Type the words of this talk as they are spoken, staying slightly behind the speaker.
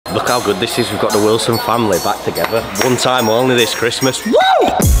Look how good this is. We've got the Wilson family back together. One time only this Christmas. Woo!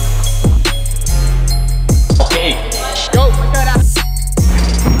 Okay. Go.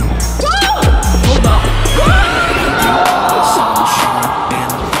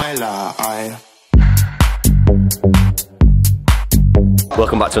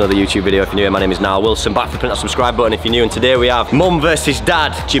 Welcome back to another YouTube video. If you're new here, my name is Nile Wilson. Back for print that subscribe button if you're new, and today we have Mum versus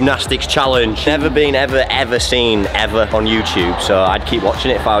Dad Gymnastics Challenge. Never been ever seen ever on YouTube, so I'd keep watching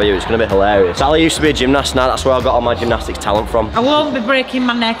it if I were you. It's gonna be hilarious. Sally used to be a gymnast, now that's where I got all my gymnastics talent from. I won't be breaking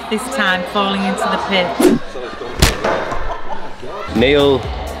my neck this time, falling into the pit. Neil.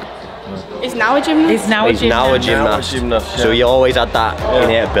 He's now a gymnast? He's now a gymnast. Yeah. So he always had that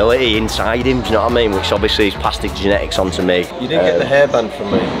innate ability inside him, do you know what I mean? Which obviously is passed his genetics onto me. You didn't get the hairband from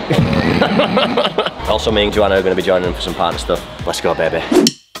me. Also, me and Joanna are going to be joining him for some partner stuff. Let's go, baby.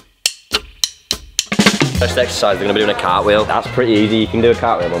 First exercise, they're going to be doing a cartwheel. That's pretty easy. You can do a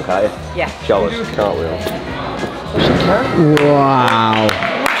cartwheel, Mum, can't you? Yeah. Show us. Cartwheel. She can. Wow.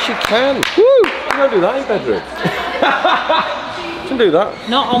 She can. Woo! You don't do that in bedroom. Can do that.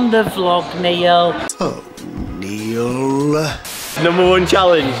 Not on the vlog, Neil. Oh, Neil. #1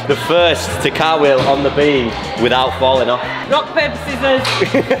 challenge, the first to cartwheel on the beam without falling off. Rock, paper, scissors.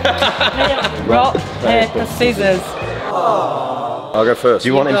 Neil, rock, paper, scissors. I'll go first. Do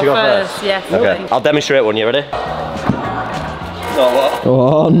you want him to go first? Yes. Okay, I'll demonstrate one. You ready?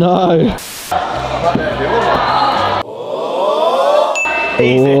 Oh no.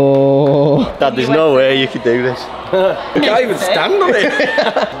 Easy. Oh. Dad, there's no way you could do this. You can't even stand on it.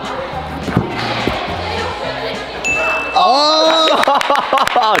 Oh!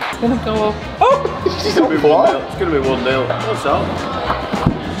 It's gonna go up. It's gonna be 1-0. It's gonna be 1-0. What's that?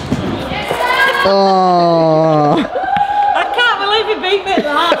 Oh. I can't believe you beat me at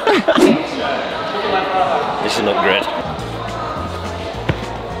that. This is an upgrade.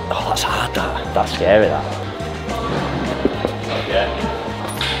 Oh, that's hard, that. That's scary, that. Yeah.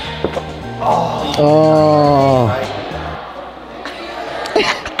 Oh.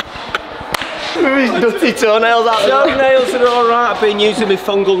 His dirty toenails out there. Nails are alright. I've been using my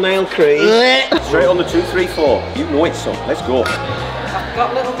fungal nail cream. Straight on the 2, 3, 4. You know it, son. Let's go. I've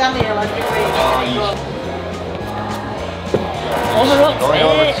got little Daniel every week. Over up Going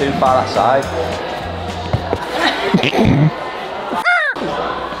over too far that side.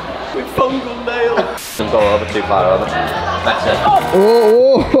 With fungal nails. Don't go over too far over. Better.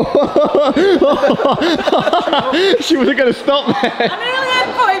 Oh. She wasn't going to stop there. I nearly had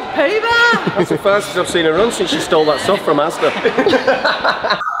put poo back. That's the fastest I've seen her run since she stole that stuff from Asda.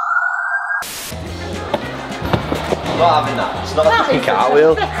 I'm not having that. It's not a fucking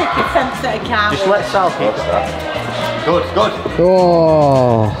cartwheel. Just let Sal keep that. Good.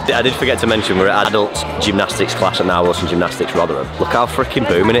 Oh. I did forget to mention we're at adult gymnastics class at Nile Wilson Gymnastics Rotherham. Look how freaking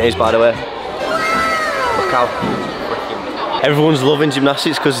booming it is, by the way. Look how freaking... Everyone's loving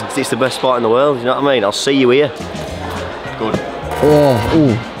gymnastics because it's the best sport in the world, you know what I mean? I'll see you here. Good. Oh.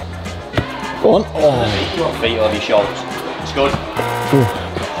 Ooh. Go on. Oh. Feet over your shoulders. It's good.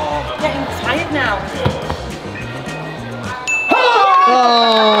 Getting tired now.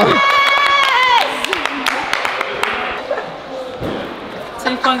 Oh.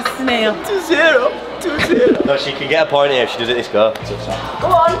 2 points to Neil. 2-0. 2-0. No, she can get a point here if she does it this go. Go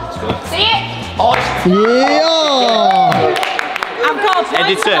on. See it? Oh, Yeah. I've got a point for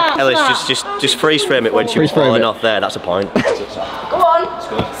editor, that. Ellis, just freeze frame it when she was falling off there. That's a point. Go on.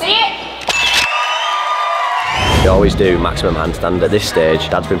 See it? We always do maximum handstand at this stage.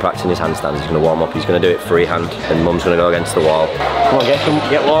 Dad's been practicing his handstands. He's going to warm up. He's going to do it freehand, and Mum's going to go against the wall. Come on,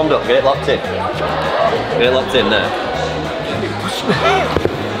 get warmed up. Get it locked in. Get it locked in there.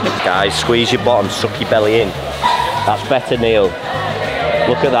 Guys, squeeze your bottom, suck your belly in. That's better, Neil.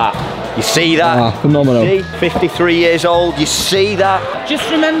 Look at that. You see that? Ah, phenomenal. See? 53 years old. You see that? Just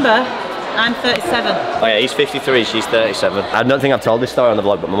remember, I'm 37. Oh yeah, he's 53, she's 37. I don't think I've told this story on the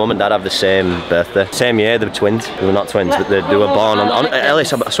vlog, but my mum and dad have the same birthday. Same year, they were twins. They were not twins, but they were born on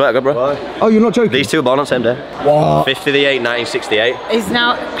Ellis, I swear to God, bro. Oh, you're not joking? These two were born on the same day. What? 5th of the 8th, 1968. He's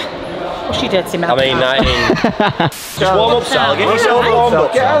now... What's she dirty mouth? I mean, 19... Just warm up, Sal. Get yourself warmed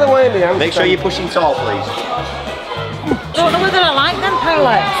up. Get out of the way, man. Make sure you're pushing tall, please. Don't know whether I like them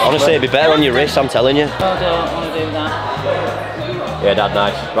pellets. Honestly, it'd be better on your wrist, I'm telling you. I don't want to do that. Yeah, Dad,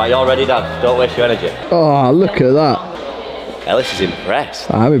 nice. Right, you all ready, Dad? Don't waste your energy. Oh, look at that. Ellis is impressed.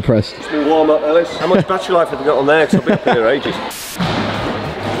 I'm impressed. It's been warm up, Ellis. How much battery life have you got on there? Because I've been up here ages.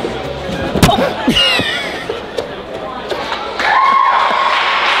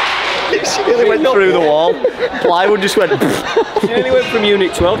 She nearly went through the wall. Plywood just went... She nearly went from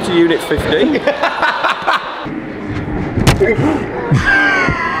unit 12 to unit 15.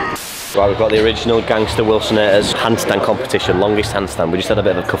 Right, we've got the original Gangster Wilsonators handstand competition, longest handstand. We just had a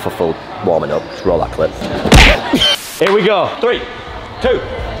bit of a kerfuffle warming up. Just roll that clip. Here we go. 3, 2,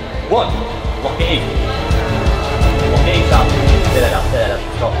 1. Lock it in. Lock it in, Sam. Stay there now, stay there now.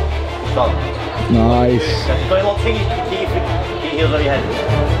 Stop. Stop. Nice. Just go look, keep your heels on your head.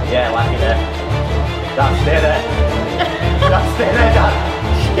 Yeah, like it there. Dad, stay there. Dad, stay there, Dad.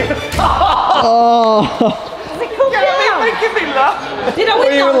 Oh. Making me laugh. Did I win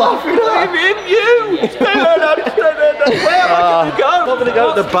What are you that? laughing at? You! Stay there, Dad, stay there, Dad. Where am I going to go? I'm not going to go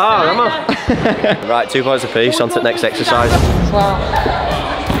to the bar, am I? Right, 2 points apiece. On to the next exercise.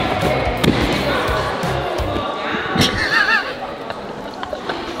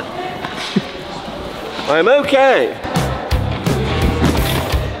 I'm okay.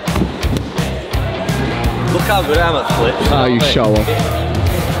 Look how good I am at flips. Oh, you show off.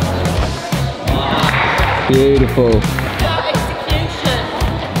 Beautiful.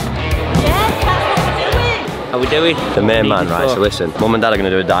 How we doing? The main man, right? So listen, Mum and Dad are going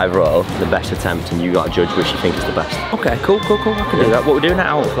to do a dive roll, the best attempt, and you got to judge which you think is the best. Okay, cool. I can do that. What we're doing it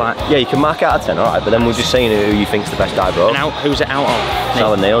out of, like? Yeah, you can mark it out of 10, alright, but then we're just saying who you think's the best dive roll. And out, who's it out of?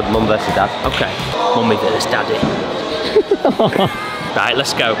 Sal and Neil, Mum versus Dad. Okay. Mummy versus Daddy. Right,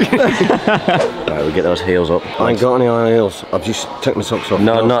 let's go. Right, we get those heels up. I ain't got any high heels. I've just taken my socks off.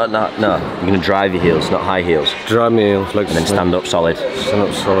 No. You're going to drive your heels, not high heels. Drive me heels, legs. And then stand up solid. Stand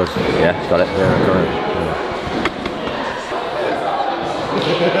up solid. Yeah, got it? Yeah, got it.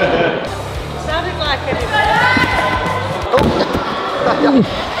 Sounded like it.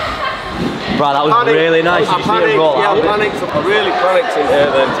 Right, that was really nice. I panicked, roll yeah, out. I panicked. I really panicked in here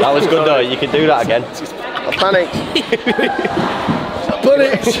then. That was good though, you can do that again. I panicked. I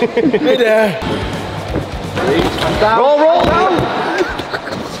panicked. Mid-air. Roll down!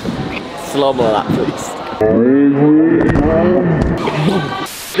 Slow-mo that, please.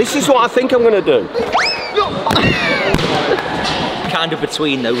 This is what I think I'm going to do. Kind of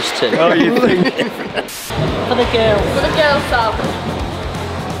between those two. Oh, you think? For the girls. For the girls, Sal.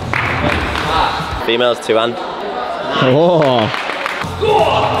 Females 2 hand. Oh.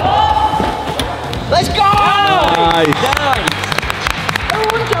 Let's go! Nice.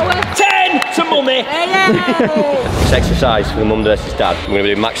 10 to Mummy. This exercise for the Mum versus Dad, we're going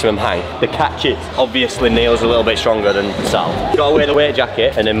to do maximum hang. The catch is, obviously Neil's a little bit stronger than Sal. Got to wear the weight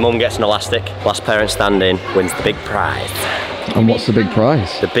jacket and then Mum gets an elastic. Last parent standing wins the big prize. And what's the big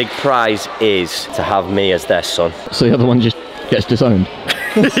prize? The big prize is to have me as their son. So the other one just gets disowned.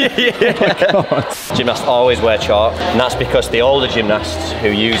 Gymnasts always wear chalk, and that's because the older gymnasts who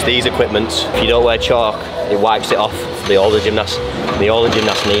use these equipments, if you don't wear chalk, it wipes it off for the older gymnasts. The older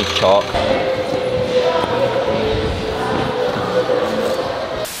gymnasts need chalk.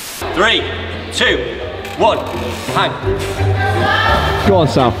 3, 2, 1, hang. Go on,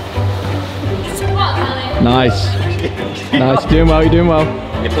 Sal. Nice. Nice, doing well, you're doing well.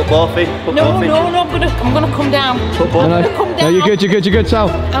 You put both in, put No, both in. no, I'm gonna come down. Put both No, in. Come no, down. you're good, Sal.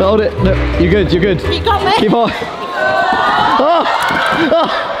 Hold it. No, you're good. You got me. Keep on. Oh.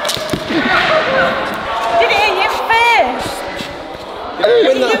 Did it hit your face?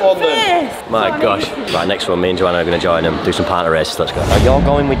 Win that one then. Face. My gosh. Right, next one, me and Joanna are going to join them, do some partner races, let's go. Now you're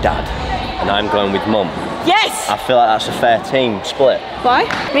going with Dad, and I'm going with Mum. Yes. I feel like that's a fair team split. Why?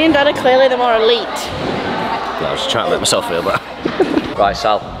 Me and Dad are clearly the more elite. No, I was just trying to make myself feel better. Right,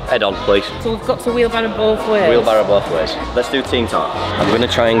 Sal, head on, please. So we've got to wheelbarrow both ways. Wheelbarrow both ways. Let's do team talk. I'm going to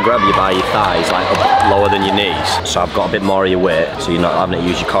try and grab you by your thighs, like up lower than your knees. So I've got a bit more of your weight, so you're not having to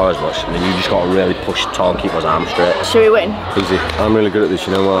use your core as much. And then you just got to really push tall and keep those arms straight. Should we win? Easy. I'm really good at this,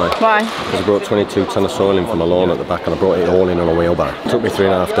 you know why? Why? Because I brought 22 tonne of soil in from my lawn at the back and I brought it all in on a wheelbarrow. It took me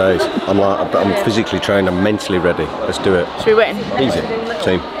 3.5 days. I'm physically trained, I'm mentally ready. Let's do it. Should we win? Easy.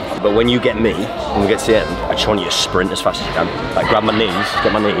 Team. But when you get me, when we get to the end, I just want you to sprint as fast as you can. Like grab my knees,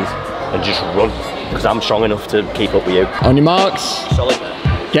 get my knees, and just run. Because I'm strong enough to keep up with you. On your marks. Solid there.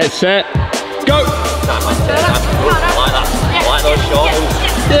 Get set. Go. Time, man. Take time. I like that. I like those short ones.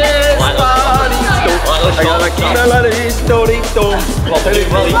 I like those short ones. Well, do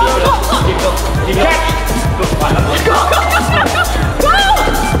well, you keep it up. Keep it up. Keep it up.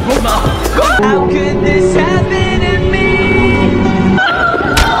 How could this happen to me?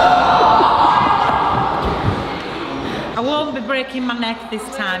 I won't be breaking my neck this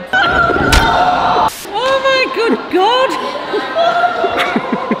time. Oh my good God!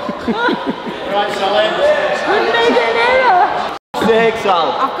 Right, Sally. I've made an error. 6, Sal.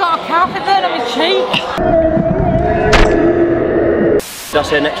 I've got a carpet burn on my cheek. Did I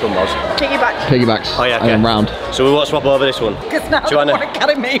say the next one was? Piggyback. Piggybacks. Oh yeah, okay. And then round. So we won't swap over this one. Because now Joanna. they want to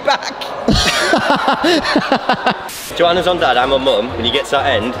carry me back. Joanna's on dad, I'm on mum. When you get to that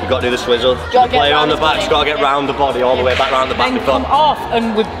end, you've got to do the swizzle. The player on the back, you've got to get round the body, all the way back round the back Then before. come off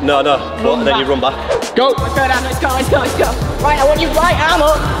and we No, and then you run back. Go! Let's go down, let's go. Right, I want your right arm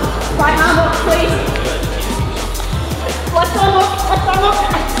up. Right arm up, please. Left arm up.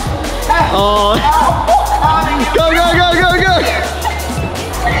 Oh! Go!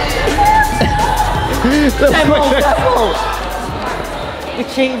 we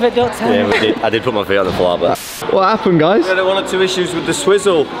cheat, but don't tell Yeah, me. we did. I did put my feet on the floor, but... What happened, guys? We had one or two issues with the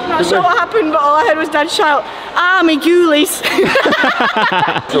swizzle. Not sure what happened, but all I heard was Dad shout, "Army ghoulies."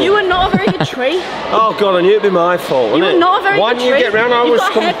 You were not a very good tree. Oh god, I knew it'd be my fault, You wasn't were it? not a very Why good didn't tree. you get round? I You've was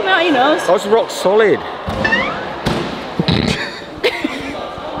got hair coming out of your nose. I was rock solid.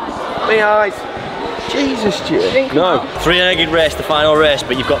 My eyes. Jesus, Stuart. No. Three-legged race, the final race,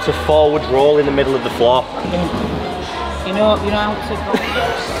 but you've got to forward roll in the middle of the floor. You know how to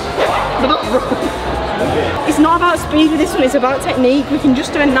It's not about speed with this one, it's about technique. We can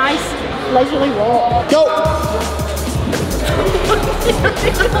just do a nice, leisurely walk. Go!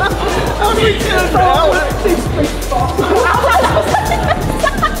 How do we turn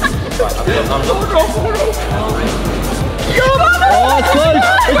Oh, it's close!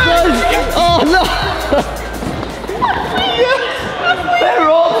 It's close! Oh no! They're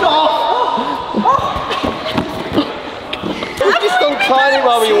all off! We've just done tiny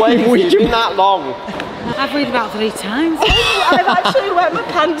while we were waiting. It's been that long. I've read about 3 times. I've actually wet my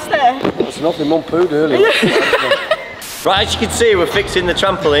pants there. It's nothing, Mum pooed earlier. Right, as you can see, we're fixing the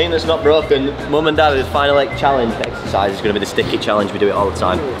trampoline that's not broken. Mum and Dad, the final challenge exercise is going to be the stick it challenge. We do it all the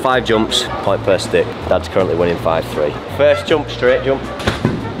time. 5 jumps, point per stick. Dad's currently winning 5-3. First jump, straight jump.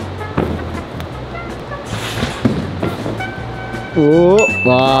 Oh,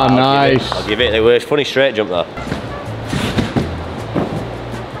 nice. I'll give it the worst. Funny straight jump though.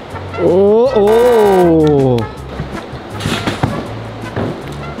 Oh!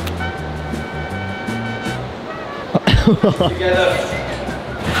 Together.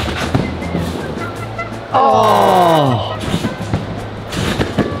 Oh!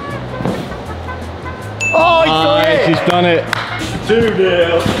 Oh, he's done it! He's done it.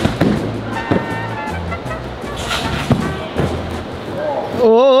 2-0.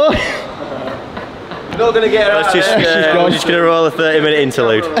 Oh! We're not going to get her out. We're just going to roll a 30-minute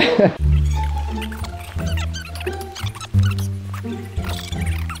interlude.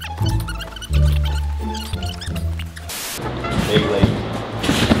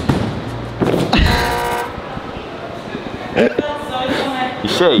 You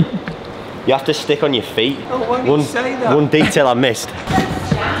see, you have to stick on your feet. One detail I missed.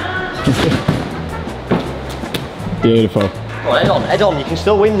 Beautiful. Oh, head on, you can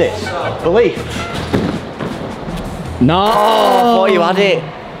still win this. Believe. No! Oh, I thought you had it.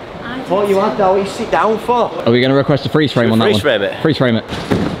 I thought you had that. What you sit down for? Are we going to request a freeze frame on that one? Freeze frame it. Freeze frame it.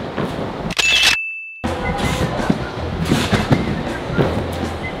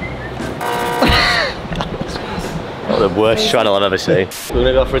 The worst straddle I've ever seen. We're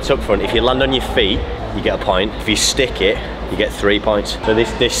gonna go for a tuck front. If you land on your feet, you get a point. If you stick it, you get 3 points. So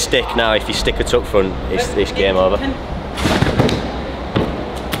this stick now, if you stick a tuck front, it's game over.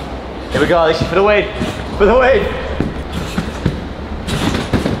 Here we go, this is for the win. For the win.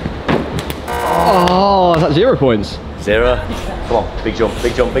 Oh, is that 0 points? 0. Come on, big jump,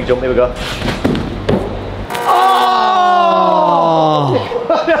 big jump, big jump. Here we go. Oh!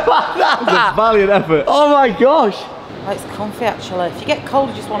 That's a valiant effort. Oh my gosh. Oh, it's comfy actually. If you get cold,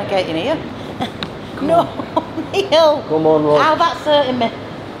 you just want to get in here. No, Neil. Come on, Rob. How that's hurting me.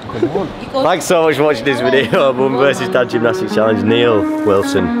 Come on. Thanks so much for watching this video. Mum versus Dad Gymnastics Challenge. Neil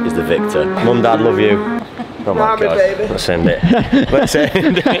Wilson is the victor. Mum, Dad, love you. Oh my god. Let's end it. Let's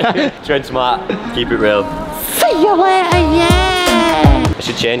end it. Trent Smart, keep it real. See you later, yeah. I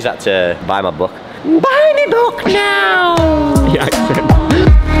should change that to buy my book. Buy me book now. The accent.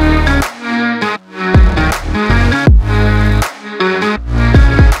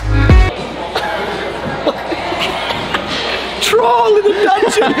 Troll in the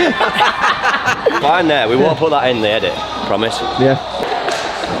dungeon! Fine there, we won't put that in the edit, promise. Yeah.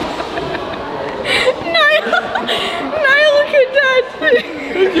 Niall, look at Dad.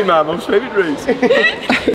 Thank you, ma'am, I'm swimming Reese.